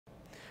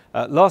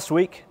Last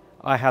week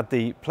I had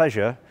the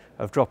pleasure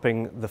of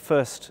dropping the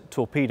first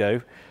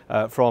torpedo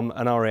from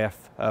an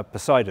RAF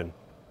Poseidon.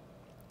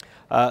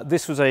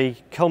 This was a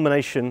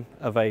culmination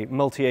of a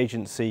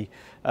multi-agency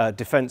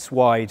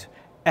defence-wide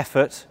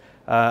effort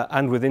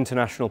and with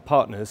international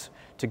partners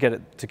to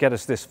get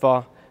us this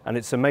far, and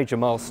it's a major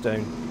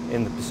milestone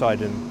in the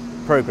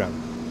Poseidon programme.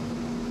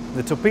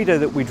 The torpedo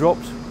that we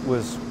dropped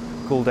was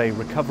called a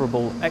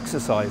recoverable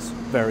exercise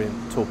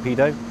variant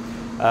torpedo.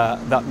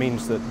 That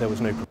means that there was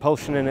no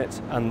propulsion in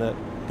it and that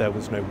there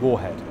was no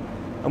warhead.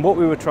 And what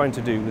we were trying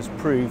to do was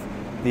prove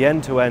the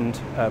end-to-end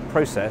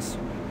process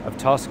of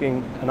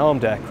tasking an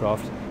armed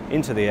aircraft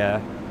into the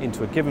air,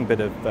 into a given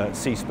bit of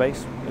sea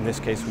space. In this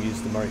case we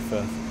used the Moray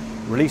Firth,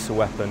 release a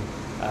weapon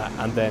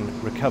and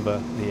then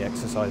recover the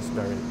exercise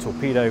variant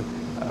torpedo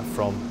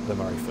from the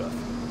Moray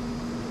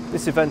Firth.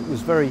 This event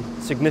was very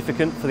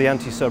significant for the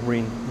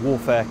anti-submarine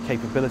warfare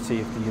capability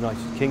of the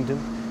United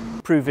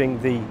Kingdom,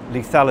 proving the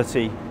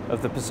lethality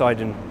of the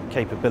Poseidon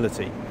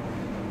capability.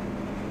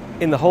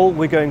 In the whole,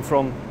 we're going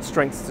from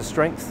strength to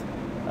strength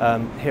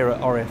here at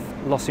RAF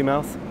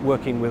Lossiemouth,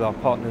 working with our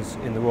partners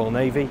in the Royal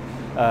Navy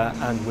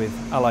and with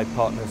allied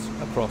partners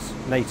across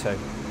NATO.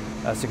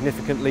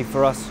 Significantly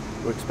for us,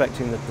 we're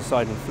expecting the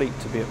Poseidon fleet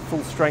to be at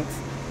full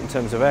strength in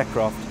terms of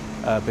aircraft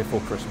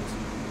before Christmas.